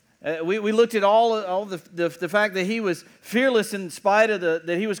We looked at all the fact that he was fearless in spite of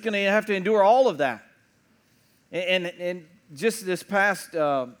that he was going to have to endure all of that. And just this past,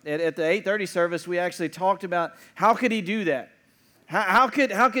 at the 8:30 service, we actually talked about how could he do that? How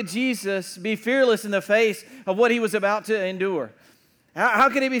could Jesus be fearless in the face of what he was about to endure? How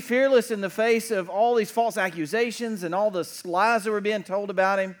could he be fearless in the face of all these false accusations and all the lies that were being told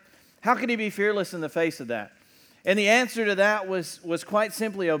about him? How could he be fearless in the face of that? And the answer to that was quite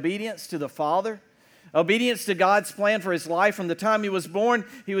simply obedience to the Father, obedience to God's plan for his life. From the time he was born,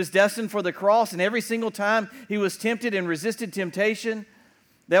 he was destined for the cross, and every single time he was tempted and resisted temptation,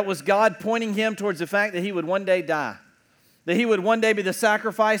 that was God pointing him towards the fact that he would one day die, that he would one day be the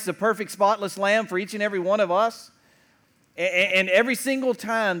sacrifice, the perfect, spotless lamb for each and every one of us. And every single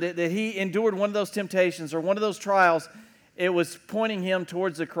time that he endured one of those temptations or one of those trials, it was pointing him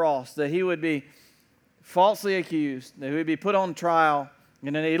towards the cross, that he would be falsely accused, that he would be put on trial,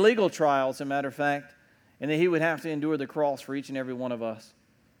 in an illegal trial, as a matter of fact, and that he would have to endure the cross for each and every one of us.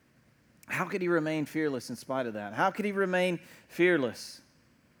 How could he remain fearless in spite of that? How could he remain fearless?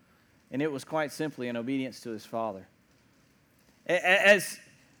 And it was quite simply in obedience to his Father. As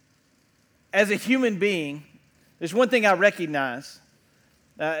a human being, there's one thing I recognize,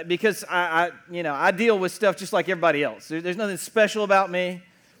 because I deal with stuff just like everybody else. There's nothing special about me.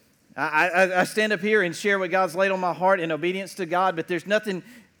 I stand up here and share what God's laid on my heart in obedience to God, but there's nothing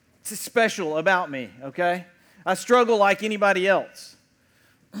special about me, okay? I struggle like anybody else.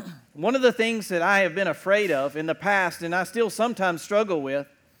 One of the things that I have been afraid of in the past, and I still sometimes struggle with,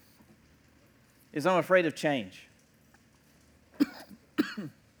 is I'm afraid of change.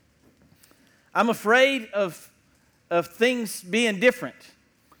 I'm afraid of things being different.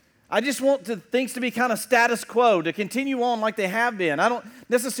 I just want things to be kind of status quo, to continue on like they have been. I don't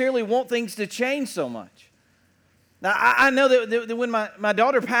necessarily want things to change so much. Now, I know that when my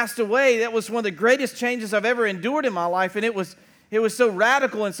daughter passed away, that was one of the greatest changes I've ever endured in my life, and it was so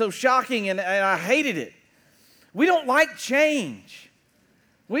radical and so shocking, and I hated it. We don't like change.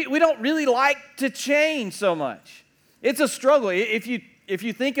 We don't really like to change so much. It's a struggle. If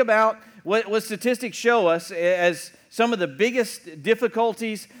you think about what statistics show us as some of the biggest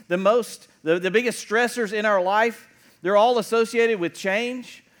difficulties, the biggest stressors in our life, they're all associated with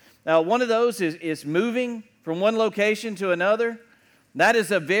change. One of those is moving from one location to another. That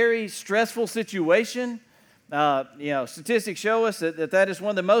is a very stressful situation. Statistics show us that is one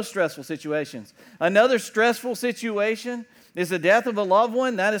of the most stressful situations. Another stressful situation is the death of a loved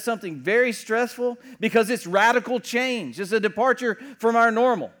one. That is something very stressful because it's radical change. It's a departure from our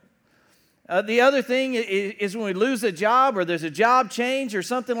normal. The other thing is when we lose a job or there's a job change or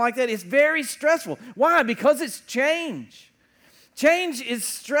something like that, it's very stressful. Why? Because it's change. Change is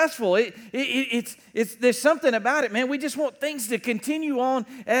stressful. There's something about it, man. We just want things to continue on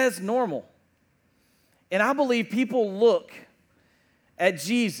as normal. And I believe people look at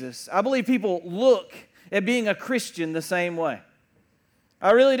Jesus. I believe people look at being a Christian the same way.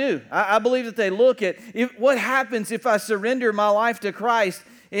 I really do. I believe that they look at what happens if I surrender my life to Christ.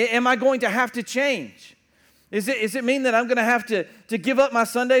 Am I going to have to change? Is it mean that I'm going to have to give up my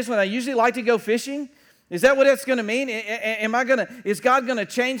Sundays when I usually like to go fishing? Is that what that's going to mean? Is God going to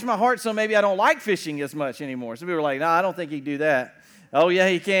change my heart so maybe I don't like fishing as much anymore? Some people are like, no, I don't think he'd do that. Oh, yeah,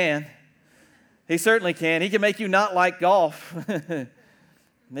 he can. He certainly can. He can make you not like golf.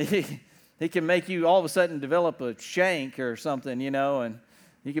 He can make you all of a sudden develop a shank or something, and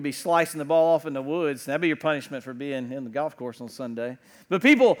you could be slicing the ball off in the woods. That'd be your punishment for being in the golf course on Sunday. But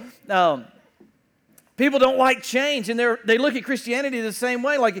people don't like change, and they look at Christianity the same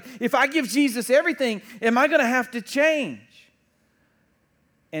way. Like, if I give Jesus everything, am I going to have to change?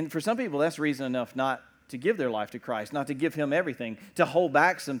 And for some people, that's reason enough not to give their life to Christ, not to give him everything, to hold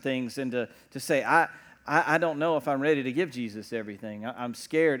back some things and to say, I don't know if I'm ready to give Jesus everything. I'm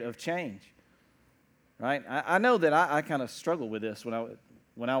scared of change, right? I know that I kind of struggled with this when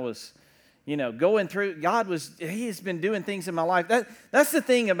I was, going through. He has been doing things in my life. That's the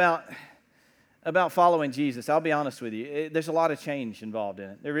thing about following Jesus. I'll be honest with you. There's a lot of change involved in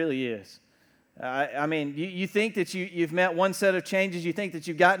it. There really is. I mean, you think that you've met one set of changes. You think that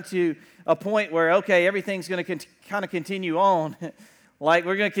you've gotten to a point where, okay, everything's going to kind of continue on. Like,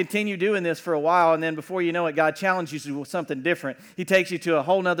 we're going to continue doing this for a while, and then before you know it, God challenges you with something different. He takes you to a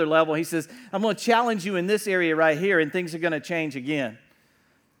whole nother level. He says, I'm going to challenge you in this area right here, and things are going to change again.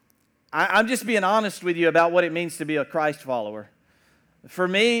 I'm just being honest with you about what it means to be a Christ follower. For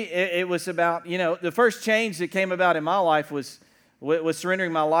me, it was about, the first change that came about in my life was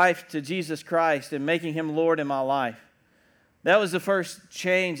surrendering my life to Jesus Christ and making him Lord in my life. That was the first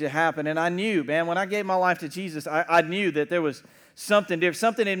change that happened. And I knew, man, when I gave my life to Jesus, I knew that there was something different.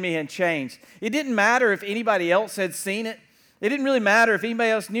 Something in me had changed. It didn't matter if anybody else had seen it. It didn't really matter if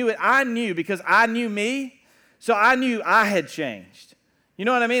anybody else knew it. I knew because I knew me, so I knew I had changed. You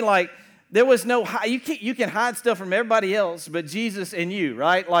know what I mean? Like, there was no, you can hide stuff from everybody else but Jesus and you,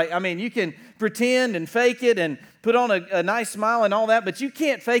 right? Like, I mean, you can pretend and fake it and put on a nice smile and all that, but you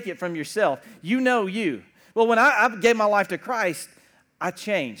can't fake it from yourself. You know you. Well, when I gave my life to Christ, I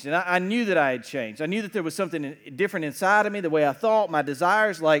changed, and I knew that I had changed. I knew that there was something different inside of me, the way I thought, my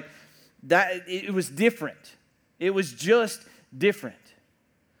desires, like that. It was different. It was just different.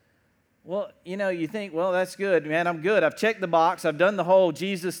 Well, you know, you think, well, that's good, man, I'm good. I've checked the box. I've done the whole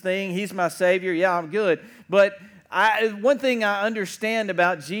Jesus thing. He's my Savior. Yeah, I'm good. But one thing I understand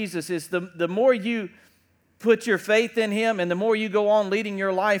about Jesus is the more you put your faith in Him and the more you go on leading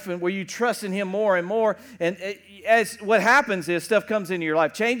your life and where you trust in Him more and more, and as what happens is stuff comes into your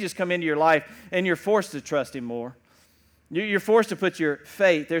life, changes come into your life, and you're forced to trust Him more. You're forced to put your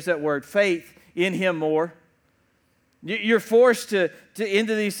faith, there's that word, faith, in Him more. You're forced to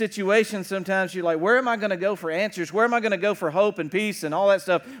into these situations. Sometimes you're like, where am I going to go for answers? Where am I going to go for hope and peace and all that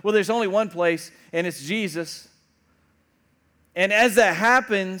stuff? Well, there's only one place, and it's Jesus. And as that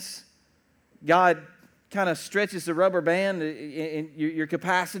happens, God kind of stretches the rubber band in your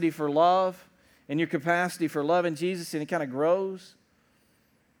capacity for love and your capacity for loving Jesus, and it kind of grows.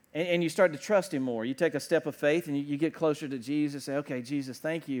 And you start to trust Him more. You take a step of faith, and you get closer to Jesus. Say, okay, Jesus,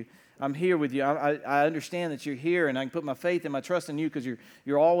 thank you. I'm here with you. I understand that you're here, and I can put my faith and my trust in you because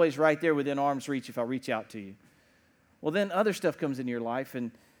you're always right there within arm's reach if I reach out to you. Well, then other stuff comes into your life,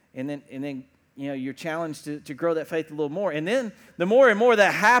 and then you know, you're challenged to grow that faith a little more. And then the more and more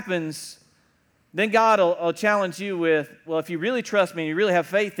that happens, then God will challenge you with, well, if you really trust me and you really have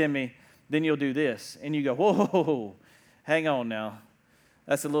faith in me, then you'll do this. And you go, whoa, hang on now.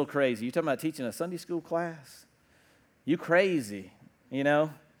 That's a little crazy. You talking about teaching a Sunday school class? You crazy, you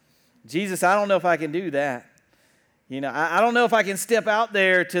know? Jesus, I don't know if I can do that. You know, I don't know if I can step out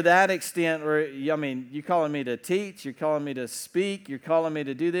there to that extent where, I mean, you're calling me to teach, you're calling me to speak, you're calling me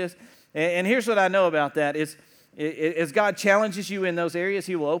to do this. And here's what I know about that is, as God challenges you in those areas,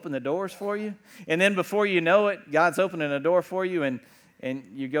 He will open the doors for you. And then before you know it, God's opening a door for you, and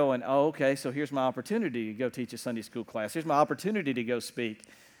you're going, oh, okay, so here's my opportunity to go teach a Sunday school class. Here's my opportunity to go speak.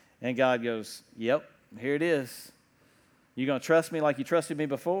 And God goes, yep, here it is. You going to trust me like you trusted me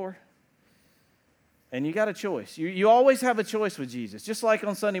before? And you got a choice. You always have a choice with Jesus, just like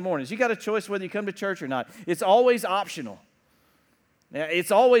on Sunday mornings. You got a choice whether you come to church or not. It's always optional.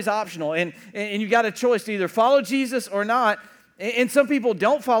 It's always optional. And you got a choice to either follow Jesus or not. And some people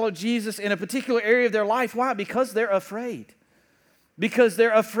don't follow Jesus in a particular area of their life. Why? Because they're afraid. Because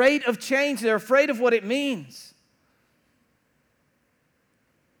they're afraid of change. They're afraid of what it means.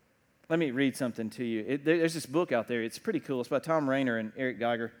 Let me read something to you. There's this book out there. It's pretty cool. It's by Tom Rainer and Eric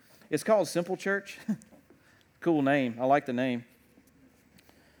Geiger. It's called Simple Church. Cool name. I like the name.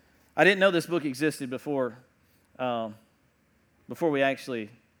 I didn't know this book existed before we actually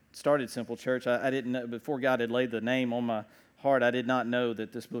started Simple Church. I didn't know, before God had laid the name on my heart, I did not know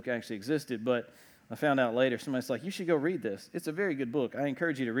that this book actually existed, but I found out later. Somebody's like, you should go read this. It's a very good book. I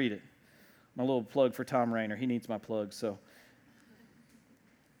encourage you to read it. My little plug for Tom Rainer. He needs my plug. So,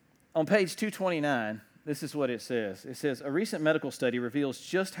 on page 229, this is what it says. It says, a recent medical study reveals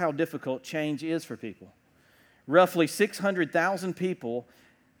just how difficult change is for people. Roughly 600,000 people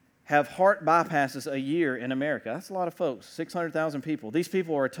have heart bypasses a year in America. That's a lot of folks, 600,000 people. These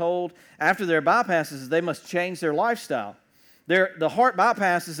people are told after their bypasses they must change their lifestyle. The heart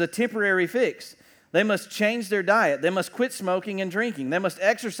bypass is a temporary fix. They must change their diet. They must quit smoking and drinking. They must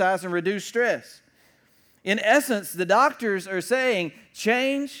exercise and reduce stress. In essence, the doctors are saying,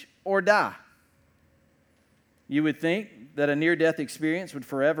 change or die. You would think that a near-death experience would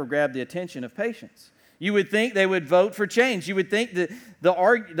forever grab the attention of patients. You would think they would vote for change. You would think that the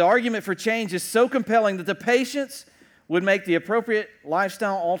argument for change is so compelling that the patients would make the appropriate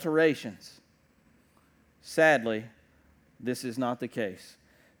lifestyle alterations. Sadly, this is not the case.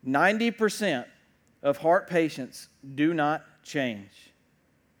 90% of heart patients do not change.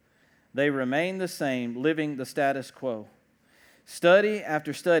 They remain the same, living the status quo. Study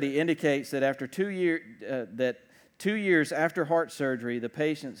after study indicates that after 2 years after heart surgery, the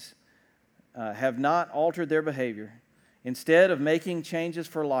patients have not altered their behavior. Instead of making changes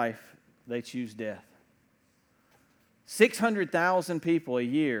for life, they choose death. 600,000 people a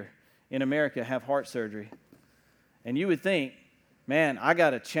year in America have heart surgery. And you would think, man, I got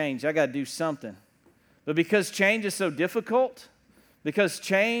to change. I got to do something. But because change is so difficult, because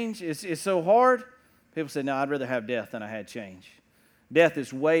change is so hard, people say, no, I'd rather have death than I had change. Death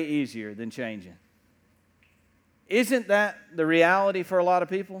is way easier than changing. isn't that the reality for a lot of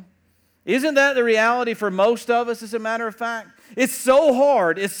people? Isn't that the reality for most of us, as a matter of fact? It's so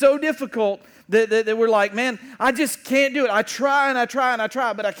hard, it's so difficult that we're like, man, I just can't do it. I try and I try and I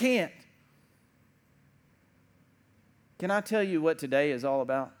try, but I can't. Can I tell you what today is all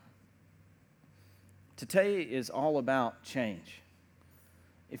about? Today is all about change.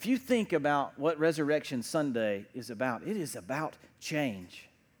 If you think about what Resurrection Sunday is about, it is about change.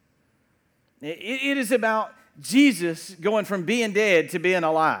 It is about Jesus going from being dead to being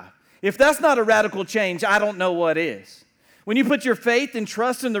alive. If that's not a radical change, I don't know what is. When you put your faith and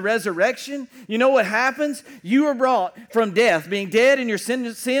trust in the resurrection, you know what happens? You are brought from death, being dead in your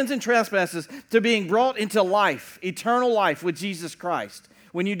sins and trespasses, to being brought into life, eternal life with Jesus Christ.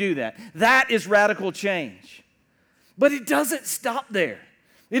 When you do that, that is radical change. But it doesn't stop there.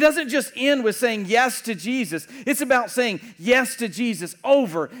 It doesn't just end with saying yes to Jesus. It's about saying yes to Jesus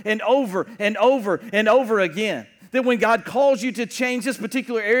over and over and over and over again. That when God calls you to change this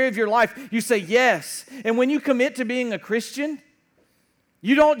particular area of your life, you say yes. And when you commit to being a Christian,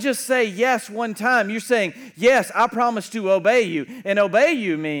 you don't just say yes one time. You're saying, yes, I promise to obey you. And obey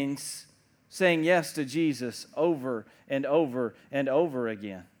you means saying yes to Jesus over and over and over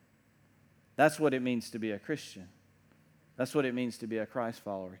again. That's what it means to be a Christian. That's what it means to be a Christ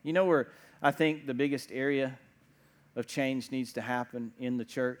follower. You know where I think the biggest area of change needs to happen in the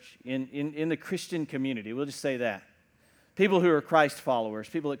church, in the Christian community? We'll just say that. People who are Christ followers,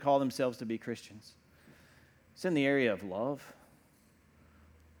 people that call themselves to be Christians. It's in the area of love.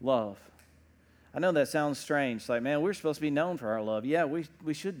 Love. I know that sounds strange. It's like, man, we're supposed to be known for our love. Yeah,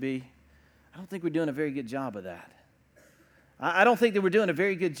 we should be. I don't think we're doing a very good job of that. I don't think that we're doing a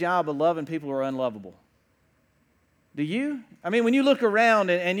very good job of loving people who are unlovable. Do you? I mean, when you look around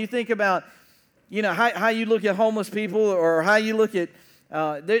and you think about, you know, how you look at homeless people, or how you look at,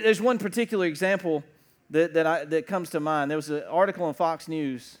 there's one particular example that comes to mind. There was an article on Fox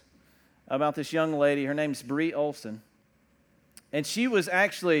News about this young lady. Her name's Bree Olson. And she was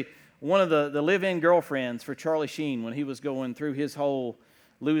actually one of the live-in girlfriends for Charlie Sheen when he was going through his whole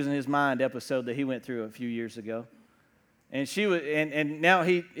losing his mind episode that he went through a few years ago. And she was, and now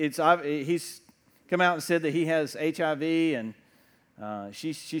he's come out and said that he has HIV, and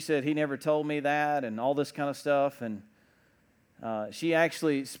she said he never told me that, and all this kind of stuff. And she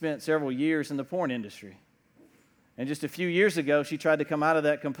actually spent several years in the porn industry. And just a few years ago, she tried to come out of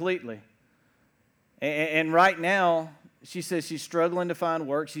that completely. And right now, she says she's struggling to find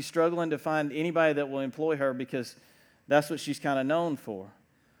work. She's struggling to find anybody that will employ her, because that's what she's kind of known for.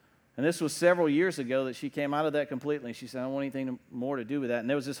 And this was several years ago that she came out of that completely. She said, I don't want anything more to do with that. And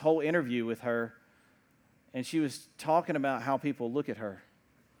there was this whole interview with her, and she was talking about how people look at her,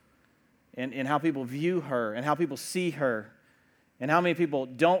 and how people view her, and how people see her, and how many people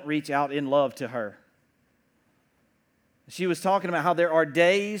don't reach out in love to her. She was talking about how there are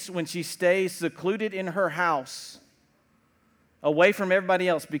days when she stays secluded in her house, away from everybody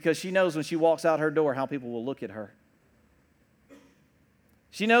else, because she knows when she walks out her door how people will look at her.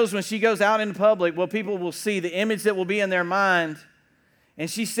 She knows when she goes out in public what people will see, the image that will be in their mind. And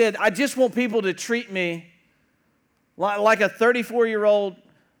she said, I just want people to treat me like a 34-year-old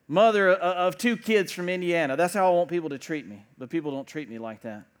mother of 2 kids from Indiana. That's how I want people to treat me. But people don't treat me like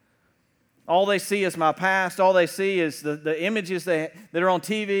that. All they see is my past. All they see is the images that are on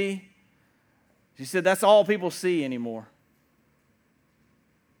TV. She said, that's all people see anymore.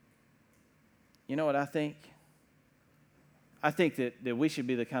 You know what I think? I think that we should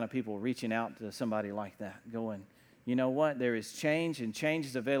be the kind of people reaching out to somebody like that, going, you know what? There is change, and change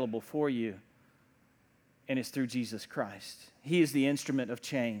is available for you, and it's through Jesus Christ. He is the instrument of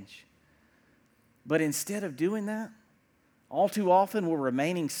change. But instead of doing that, all too often we're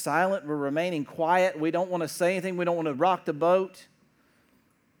remaining silent, we're remaining quiet, we don't want to say anything, we don't want to rock the boat.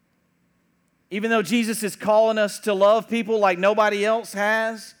 Even though Jesus is calling us to love people like nobody else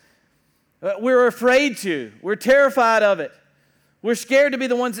has, we're afraid to. We're terrified of it. We're scared to be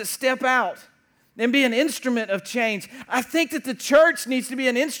the ones that step out and be an instrument of change. I think that the church needs to be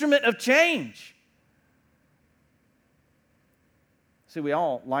an instrument of change. See, we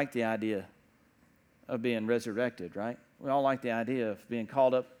all like the idea of being resurrected, right? We all like the idea of being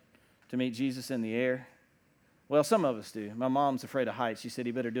called up to meet Jesus in the air. Well, some of us do. My mom's afraid of heights. She said,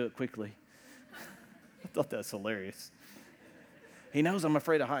 he better do it quickly. I thought that was hilarious. He knows I'm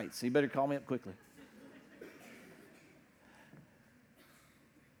afraid of heights. He better call me up quickly.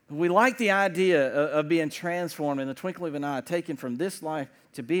 We like the idea of being transformed in the twinkling of an eye, taken from this life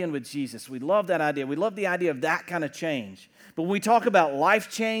to being with Jesus. We love that idea. We love the idea of that kind of change. But when we talk about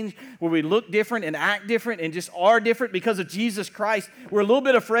life change, where we look different and act different and just are different because of Jesus Christ, we're a little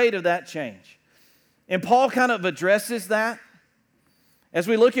bit afraid of that change. And Paul kind of addresses that as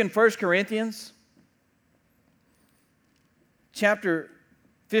we look in 1 Corinthians chapter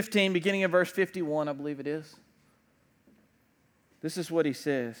 15, beginning of verse 51, I believe it is. This is what he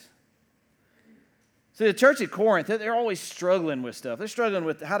says. See, the church at Corinth, they're always struggling with stuff. They're struggling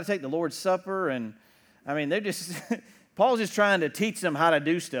with how to take the Lord's Supper, and I mean, they're just, Paul's just trying to teach them how to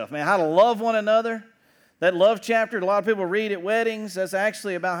do stuff, man, how to love one another. That love chapter, a lot of people read at weddings, that's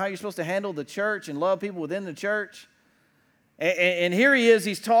actually about how you're supposed to handle the church and love people within the church. And here he is,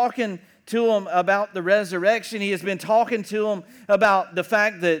 he's talking to them about the resurrection. He has been talking to them about the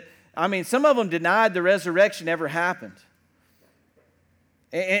fact that, I mean, some of them denied the resurrection ever happened.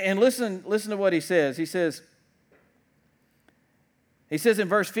 And listen to what he says. He says in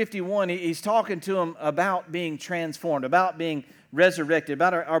verse 51, he's talking to them about being transformed, about being resurrected,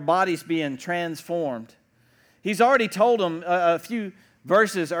 about our bodies being transformed. He's already told them a few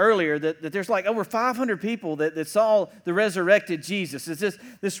verses earlier that there's like over 500 people that saw the resurrected Jesus. It's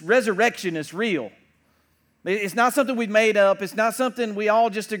this resurrection is real. It's not something we've made up. It's not something we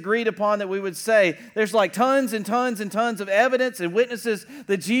all just agreed upon that we would say. There's like tons and tons and tons of evidence and witnesses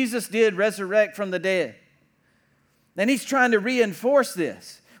that Jesus did resurrect from the dead. And he's trying to reinforce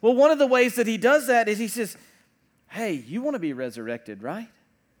this. Well, one of the ways that he does that is he says, hey, you want to be resurrected, right?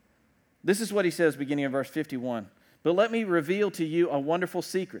 This is what he says beginning in verse 51. But let me reveal to you a wonderful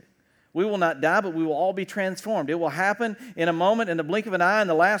secret. We will not die, but we will all be transformed. It will happen in a moment, in the blink of an eye, and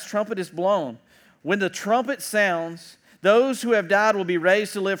the last trumpet is blown. When the trumpet sounds, those who have died will be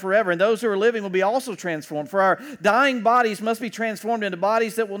raised to live forever, and those who are living will be also transformed. For our dying bodies must be transformed into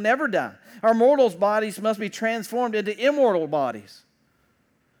bodies that will never die. Our mortal bodies must be transformed into immortal bodies.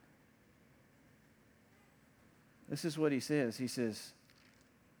 This is what he says. He says,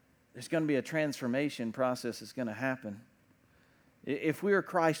 there's going to be a transformation process that's going to happen. If we are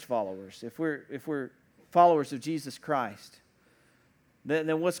Christ followers, if we're followers of Jesus Christ,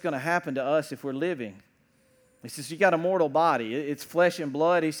 then what's going to happen to us if we're living? He says, you got a mortal body. It's flesh and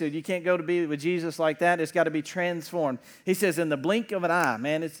blood. He said, you can't go to be with Jesus like that. It's got to be transformed. He says, in the blink of an eye,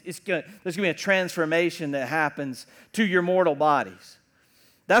 man, there's going to be a transformation that happens to your mortal bodies.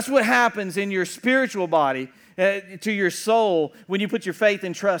 That's what happens in your spiritual body, to your soul, when you put your faith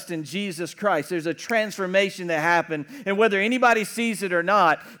and trust in Jesus Christ. There's a transformation that happened, and whether anybody sees it or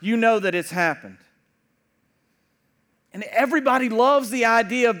not, you know that it's happened. And everybody loves the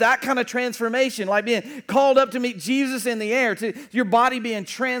idea of that kind of transformation, like being called up to meet Jesus in the air, to your body being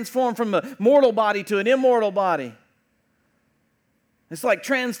transformed from a mortal body to an immortal body. It's like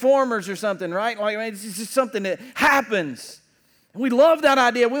Transformers or something, right? Like, it's just something that happens. And we love that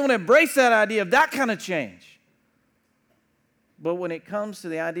idea. We want to embrace that idea of that kind of change. But when it comes to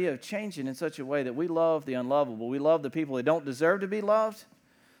the idea of changing in such a way that we love the unlovable, we love the people that don't deserve to be loved,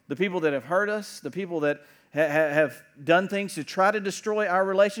 the people that have hurt us, the people that have done things to try to destroy our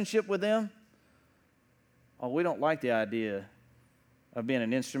relationship with them, oh, we don't like the idea of being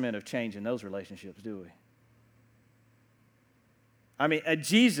an instrument of change in those relationships, do we? I mean,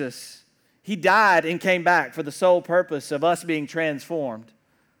 Jesus, he died and came back for the sole purpose of us being transformed.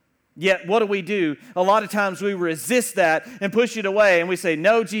 Yet, what do? A lot of times we resist that and push it away, and we say,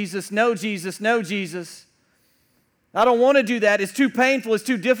 no, Jesus, no, Jesus, no, Jesus. I don't want to do that. It's too painful. It's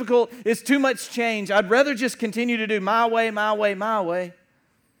too difficult. It's too much change. I'd rather just continue to do my way, my way, my way.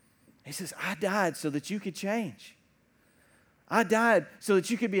 He says, I died so that you could change. I died so that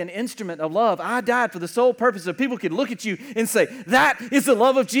you could be an instrument of love. I died for the sole purpose that people could look at you and say, that is the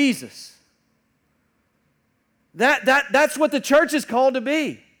love of Jesus. That's what the church is called to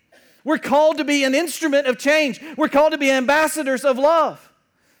be. We're called to be an instrument of change. We're called to be ambassadors of love.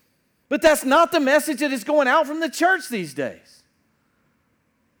 But that's not the message that is going out from the church these days.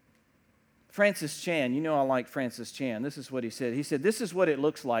 Francis Chan, you know I like Francis Chan. This is what he said. He said, this is what it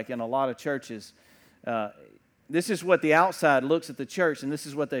looks like in a lot of churches. This is what the outside looks at the church, and this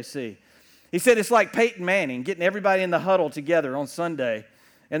is what they see. He said it's like Peyton Manning getting everybody in the huddle together on Sunday,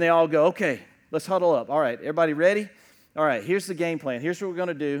 and they all go, okay, let's huddle up. All right, everybody ready? All right, here's the game plan. Here's what we're going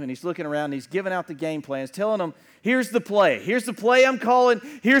to do. And he's looking around, and he's giving out the game plans, telling them, here's the play. Here's the play I'm calling.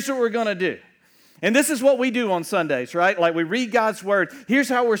 Here's what we're going to do. And this is what we do on Sundays, right? Like we read God's word. Here's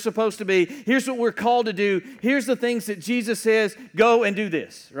how we're supposed to be. Here's what we're called to do. Here's the things that Jesus says, go and do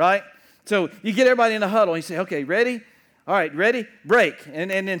this, right? So you get everybody in a huddle, and you say, okay, ready? All right, ready? Break.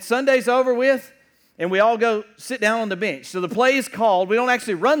 And then Sunday's over with, and we all go sit down on the bench. So the play is called. We don't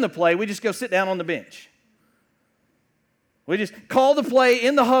actually run the play. We just go sit down on the bench. We just call the play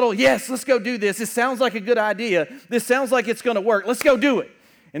in the huddle. Yes, let's go do this. This sounds like a good idea. This sounds like it's going to work. Let's go do it.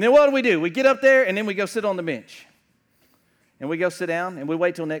 And then what do? We get up there, and then we go sit on the bench. And we go sit down, and we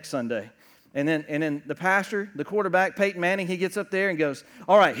wait till next Sunday. And then the pastor, the quarterback, Peyton Manning, he gets up there and goes,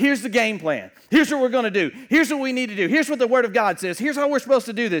 all right, here's the game plan. Here's what we're going to do. Here's what we need to do. Here's what the Word of God says. Here's how we're supposed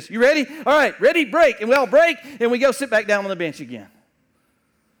to do this. You ready? All right, ready, break. And we all break, and we go sit back down on the bench again.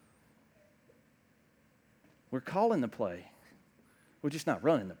 We're calling the play. We're just not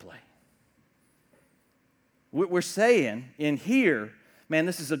running the play. We're saying in here, man,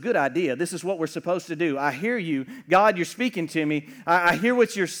 this is a good idea. This is what we're supposed to do. I hear you. God, you're speaking to me. I hear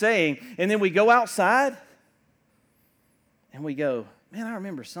what you're saying. And then we go outside and we go, man, I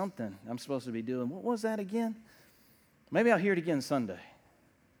remember something I'm supposed to be doing. What was that again? Maybe I'll hear it again Sunday.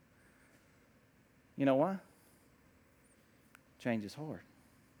 You know why? Change is hard.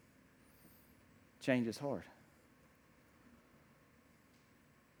 Change is hard.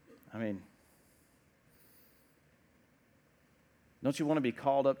 I mean, don't you want to be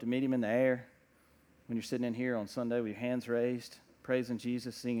called up to meet Him in the air when you're sitting in here on Sunday with your hands raised, praising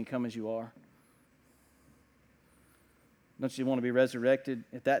Jesus, singing Come As You Are? Don't you want to be resurrected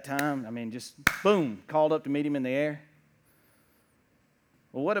at that time? I mean, just boom, called up to meet Him in the air?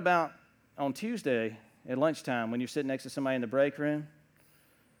 Well, what about on Tuesday at lunchtime when you're sitting next to somebody in the break room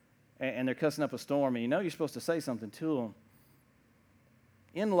and they're cussing up a storm and you know you're supposed to say something to them?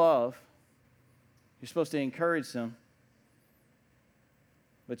 In love, you're supposed to encourage them,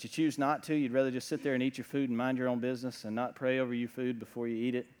 but you choose not to. You'd rather just sit there and eat your food and mind your own business and not pray over your food before you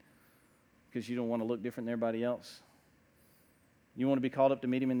eat it because you don't want to look different than everybody else. You want to be called up to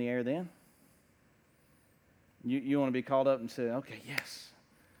meet Him in the air then? You want to be called up and say, okay, yes,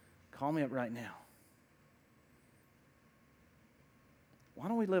 call me up right now. Why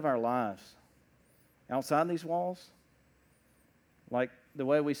don't we live our lives outside these walls like the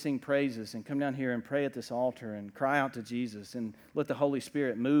way we sing praises and come down here and pray at this altar and cry out to Jesus and let the Holy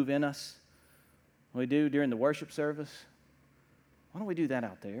Spirit move in us we do during the worship service? Why don't we do that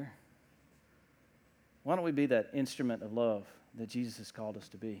out there? Why don't we be that instrument of love that Jesus has called us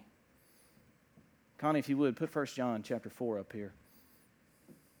to be? Connie, if you would, put 1 John chapter 4 up here.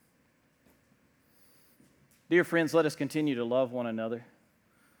 Dear friends, let us continue to love one another,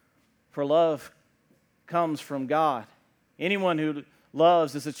 for love comes from God. Anyone who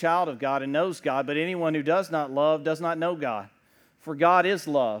loves is a child of God and knows God, but anyone who does not love does not know God, for God is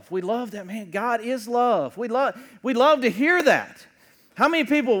love. We love that, man. God is love. We love to hear that. How many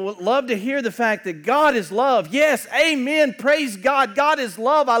people would love to hear the fact that God is love? Yes, amen, praise God. God is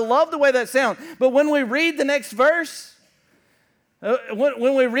love. I love the way that sounds. But when we read the next verse,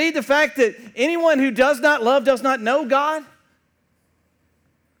 when we read the fact that anyone who does not love does not know God,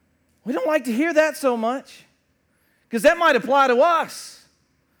 we don't like to hear that so much. Because that might apply to us.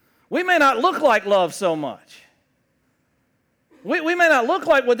 We may not look like love so much. We may not look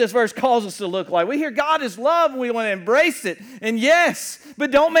like what this verse calls us to look like. We hear God is love and we want to embrace it. And yes,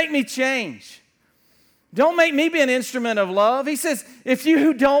 but don't make me change. Don't make me be an instrument of love. He says, if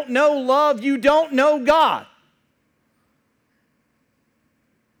you don't know love, you don't know God.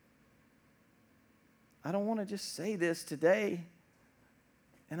 I don't want to just say this today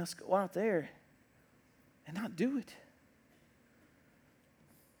and us go out there and not do it.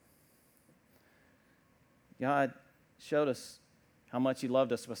 God showed us how much He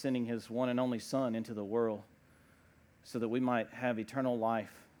loved us by sending His one and only Son into the world so that we might have eternal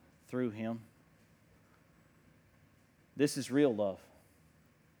life through Him. This is real love.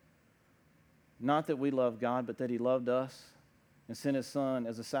 Not that we love God, but that He loved us and sent His Son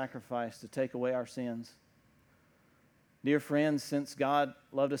as a sacrifice to take away our sins. Dear friends, since God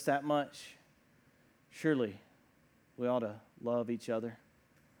loved us that much, surely we ought to love each other.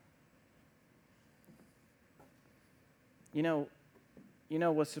 You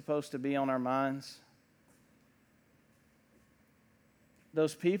know what's supposed to be on our minds?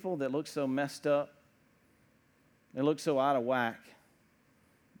 Those people that look so messed up, they look so out of whack.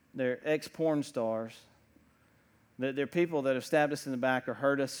 They're ex-porn stars. They're people that have stabbed us in the back or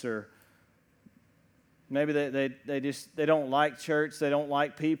hurt us, or maybe they don't like church, they don't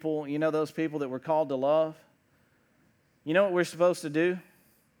like people. You know those people that we're called to love? You know what we're supposed to do?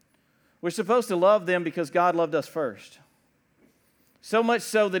 We're supposed to love them because God loved us first. So much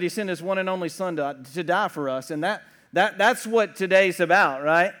so that He sent His one and only Son to die for us. And that's what today's about,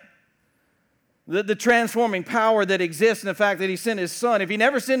 right? The transforming power that exists in the fact that He sent His Son. If He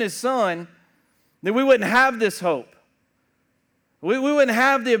never sent His Son, then we wouldn't have this hope. We wouldn't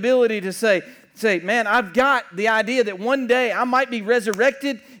have the ability to say, man, I've got the idea that one day I might be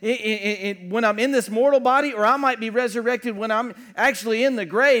resurrected when I'm in this mortal body, or I might be resurrected when I'm actually in the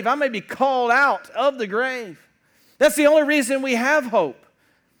grave. I may be called out of the grave. That's the only reason we have hope.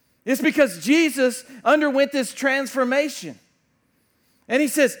 It's because Jesus underwent this transformation. And He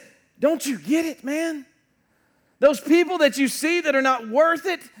says, Don't you get it, man? Those people that you see that are not worth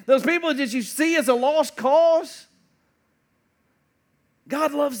it, those people that you see as a lost cause,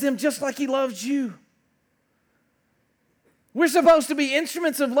 God loves them just like He loves you. We're supposed to be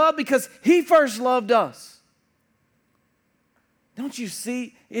instruments of love because He first loved us. Don't you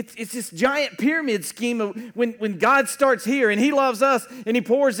see? It's this giant pyramid scheme of when God starts here and He loves us and He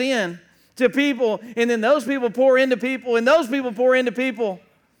pours in to people, and then those people pour into people, and those people pour into people.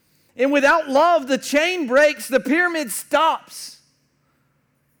 And without love, the chain breaks, the pyramid stops.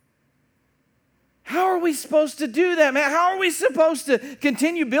 How are we supposed to do that, man? How are we supposed to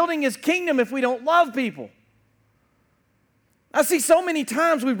continue building His kingdom if we don't love people? I see so many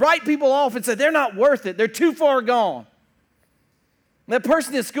times we write people off and say, they're not worth it, they're too far gone. That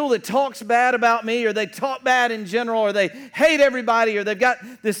person in school that talks bad about me, or they talk bad in general, or they hate everybody, or they've got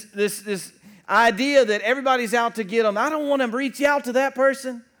this idea that everybody's out to get them. I don't want to reach out to that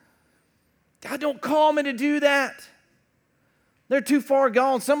person. God, don't call me to do that. They're too far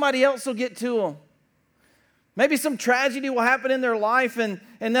gone. Somebody else will get to them. Maybe some tragedy will happen in their life and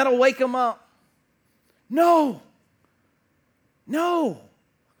that'll wake them up. No.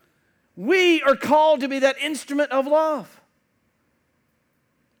 We are called to be that instrument of love.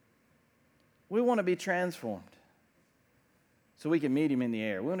 We want to be transformed so we can meet Him in the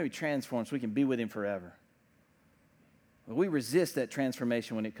air. We want to be transformed so we can be with Him forever. But we resist that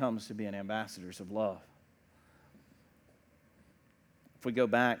transformation when it comes to being ambassadors of love. If we go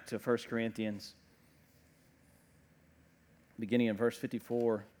back to 1 Corinthians, beginning in verse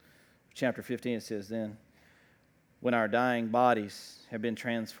 54, chapter 15, it says, "Then, when our dying bodies have been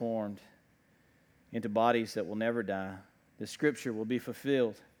transformed into bodies that will never die, the Scripture will be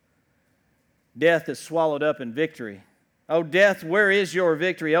fulfilled. Death is swallowed up in victory. O death, where is your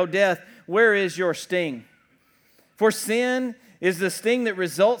victory? O death, where is your sting? For sin is the sting that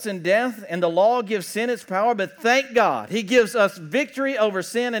results in death, and the law gives sin its power. But thank God, He gives us victory over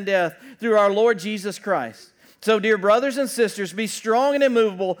sin and death through our Lord Jesus Christ. So, dear brothers and sisters, be strong and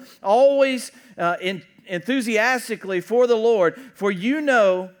immovable, always enthusiastically for the Lord, for you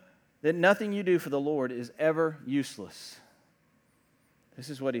know that nothing you do for the Lord is ever useless." This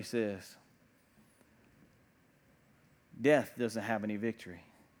is what he says. Death doesn't have any victory.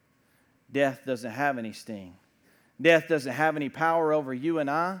 Death doesn't have any sting. Death doesn't have any power over you and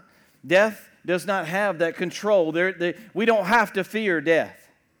I. Death does not have that control. We don't have to fear death.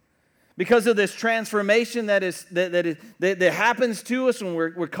 Because of this transformation that happens to us when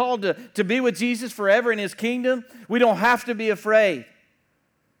we're called to be with Jesus forever in His kingdom, we don't have to be afraid.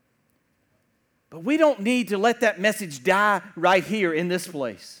 But we don't need to let that message die right here in this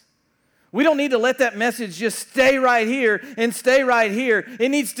place. We don't need to let that message just stay right here and stay right here. It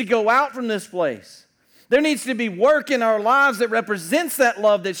needs to go out from this place. There needs to be work in our lives that represents that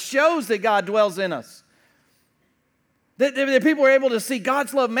love, that shows that God dwells in us. That people are able to see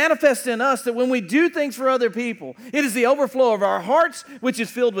God's love manifest in us, that when we do things for other people, it is the overflow of our hearts, which is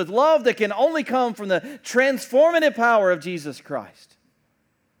filled with love that can only come from the transformative power of Jesus Christ.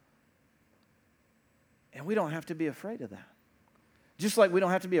 And we don't have to be afraid of that. Just like we don't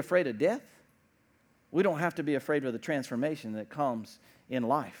have to be afraid of death, we don't have to be afraid of the transformation that comes in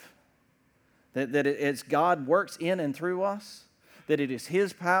life. That as God works in and through us, that it is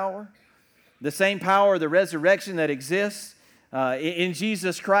His power, the same power of the resurrection that exists in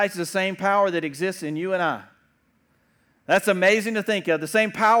Jesus Christ, the same power that exists in you and I. That's amazing to think of. The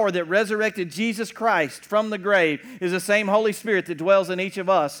same power that resurrected Jesus Christ from the grave is the same Holy Spirit that dwells in each of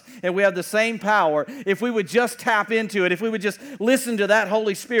us. And we have the same power if we would just tap into it, if we would just listen to that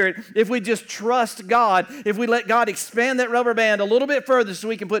Holy Spirit, if we just trust God, if we let God expand that rubber band a little bit further so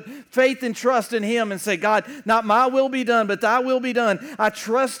we can put faith and trust in Him and say, God, not my will be done, but Thy will be done. I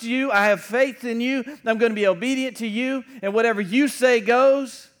trust You. I have faith in You. I'm going to be obedient to You. And whatever You say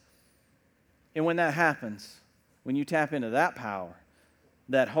goes. And when that happens, when you tap into that power,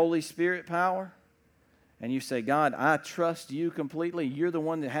 that Holy Spirit power, and you say, God, I trust You completely. You're the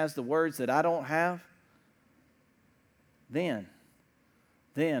one that has the words that I don't have. Then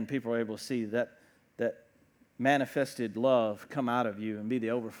people are able to see that manifested love come out of you and be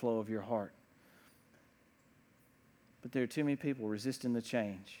the overflow of your heart. But there are too many people resisting the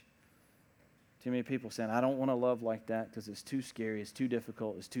change. Too many people saying, I don't want to love like that because it's too scary, it's too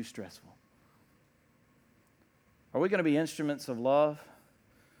difficult, it's too stressful. Are we going to be instruments of love?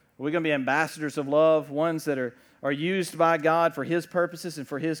 Are we going to be ambassadors of love, ones that are used by God for His purposes and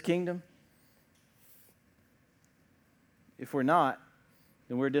for His kingdom? If we're not,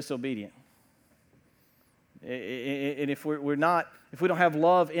 then we're disobedient. And if we don't have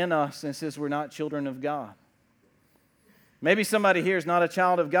love in us, then it says we're not children of God. Maybe somebody here is not a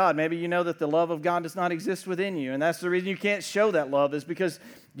child of God. Maybe you know that the love of God does not exist within you, and that's the reason you can't show that love is because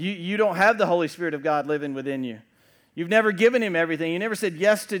you don't have the Holy Spirit of God living within you. You've never given Him everything. You never said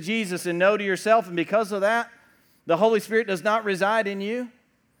yes to Jesus and no to yourself, and because of that, the Holy Spirit does not reside in you.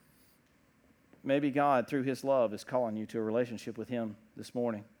 Maybe God, through His love, is calling you to a relationship with Him this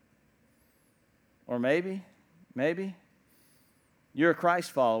morning. Or maybe you're a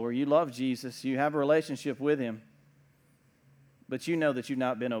Christ follower. You love Jesus. You have a relationship with Him. But you know that you've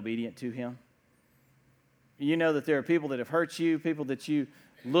not been obedient to Him. You know that there are people that have hurt you, people that you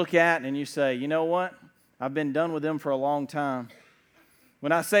look at and you say, you know what? I've been done with them for a long time.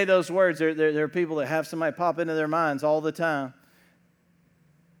 When I say those words, there are people that have somebody pop into their minds all the time.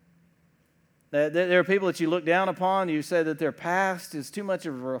 There are people that you look down upon. You say that their past is too much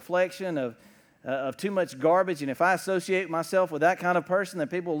of a reflection of too much garbage. And if I associate myself with that kind of person, then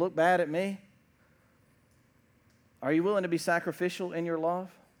people will look bad at me. Are you willing to be sacrificial in your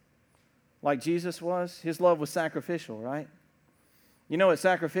love? Like Jesus was? His love was sacrificial, right? You know what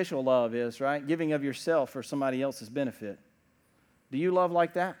sacrificial love is, right? Giving of yourself for somebody else's benefit. Do you love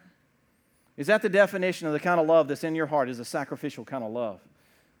like that? Is that the definition of the kind of love that's in your heart, is a sacrificial kind of love?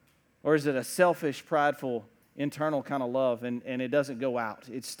 Or is it a selfish, prideful, internal kind of love and it doesn't go out?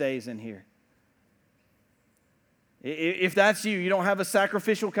 It stays in here. If that's you, you don't have a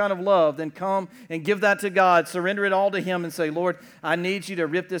sacrificial kind of love, then come and give that to God. Surrender it all to Him and say, Lord, I need you to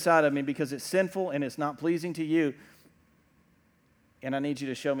rip this out of me because it's sinful and it's not pleasing to you. And I need you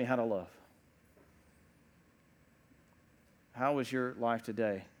to show me how to love. How was your life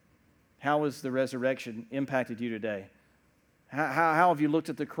today? How has the resurrection impacted you today? How have you looked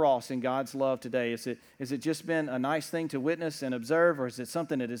at the cross and God's love today? Has it just been a nice thing to witness and observe, or is it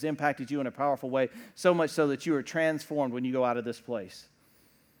something that has impacted you in a powerful way, so much so that you are transformed when you go out of this place?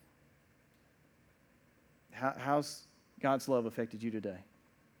 How's God's love affected you today?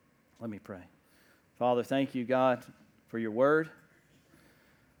 Let me pray. Father, thank you, God, for your word.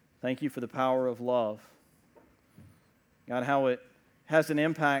 Thank you for the power of love. God, how it has an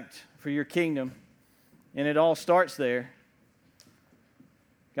impact for your kingdom, and it all starts there.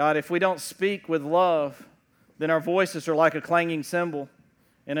 God, if we don't speak with love, then our voices are like a clanging cymbal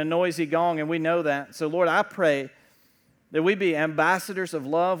and a noisy gong, and we know that. So, Lord, I pray that we be ambassadors of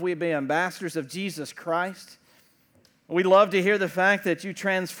love. We be ambassadors of Jesus Christ. We love to hear the fact that you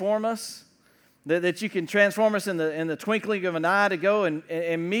transform us, that you can transform us in the twinkling of an eye to go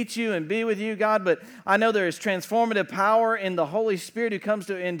and meet you and be with you, God. But I know there is transformative power in the Holy Spirit who comes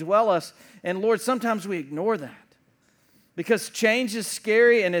to indwell us. And, Lord, sometimes we ignore that, because change is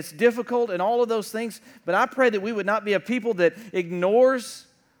scary and it's difficult and all of those things. But I pray that we would not be a people that ignores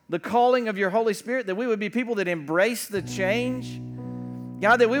the calling of your Holy Spirit, that we would be people that embrace the change.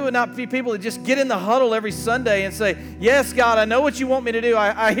 God, that we would not be people that just get in the huddle every Sunday and say, yes, God, I know what you want me to do.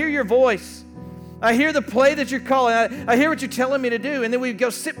 I hear your voice. I hear the play that you're calling. I hear what you're telling me to do. And then we go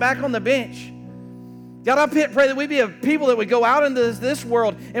sit back on the bench. God, I pray that we be a people that would go out into this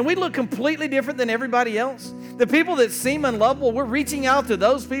world and we look completely different than everybody else. The people that seem unlovable, we're reaching out to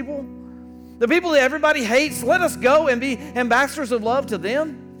those people. The people that everybody hates, let us go and be ambassadors of love to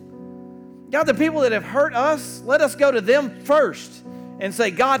them. God, the people that have hurt us, let us go to them first and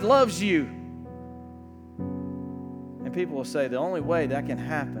say, God loves you. And people will say the only way that can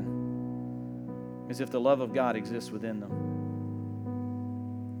happen is if the love of God exists within them.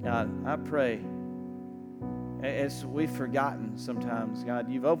 God, I pray, as we've forgotten sometimes, God,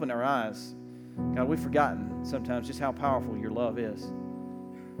 you've opened our eyes. God, we've forgotten sometimes just how powerful your love is.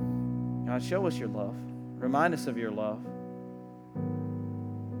 God, show us your love. Remind us of your love.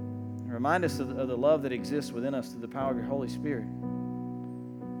 Remind us of the love that exists within us through the power of your Holy Spirit.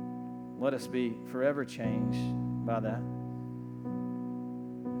 Let us be forever changed by that.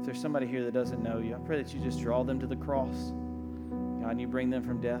 If there's somebody here that doesn't know you, I pray that you just draw them to the cross. God, and you bring them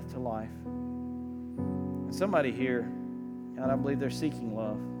from death to life. And somebody here, God, I believe they're seeking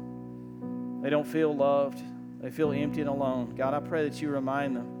love. They don't feel loved. They feel empty and alone. God, I pray that you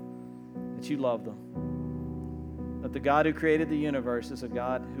remind them that you love them. That the God who created the universe is a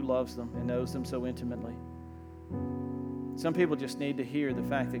God who loves them and knows them so intimately. Some people just need to hear the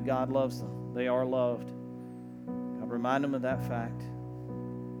fact that God loves them. They are loved. God, remind them of that fact.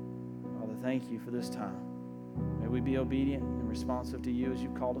 Father, thank you for this time. May we be obedient and responsive to you as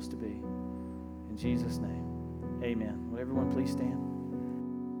you've called us to be. In Jesus' name, amen. Will everyone please stand?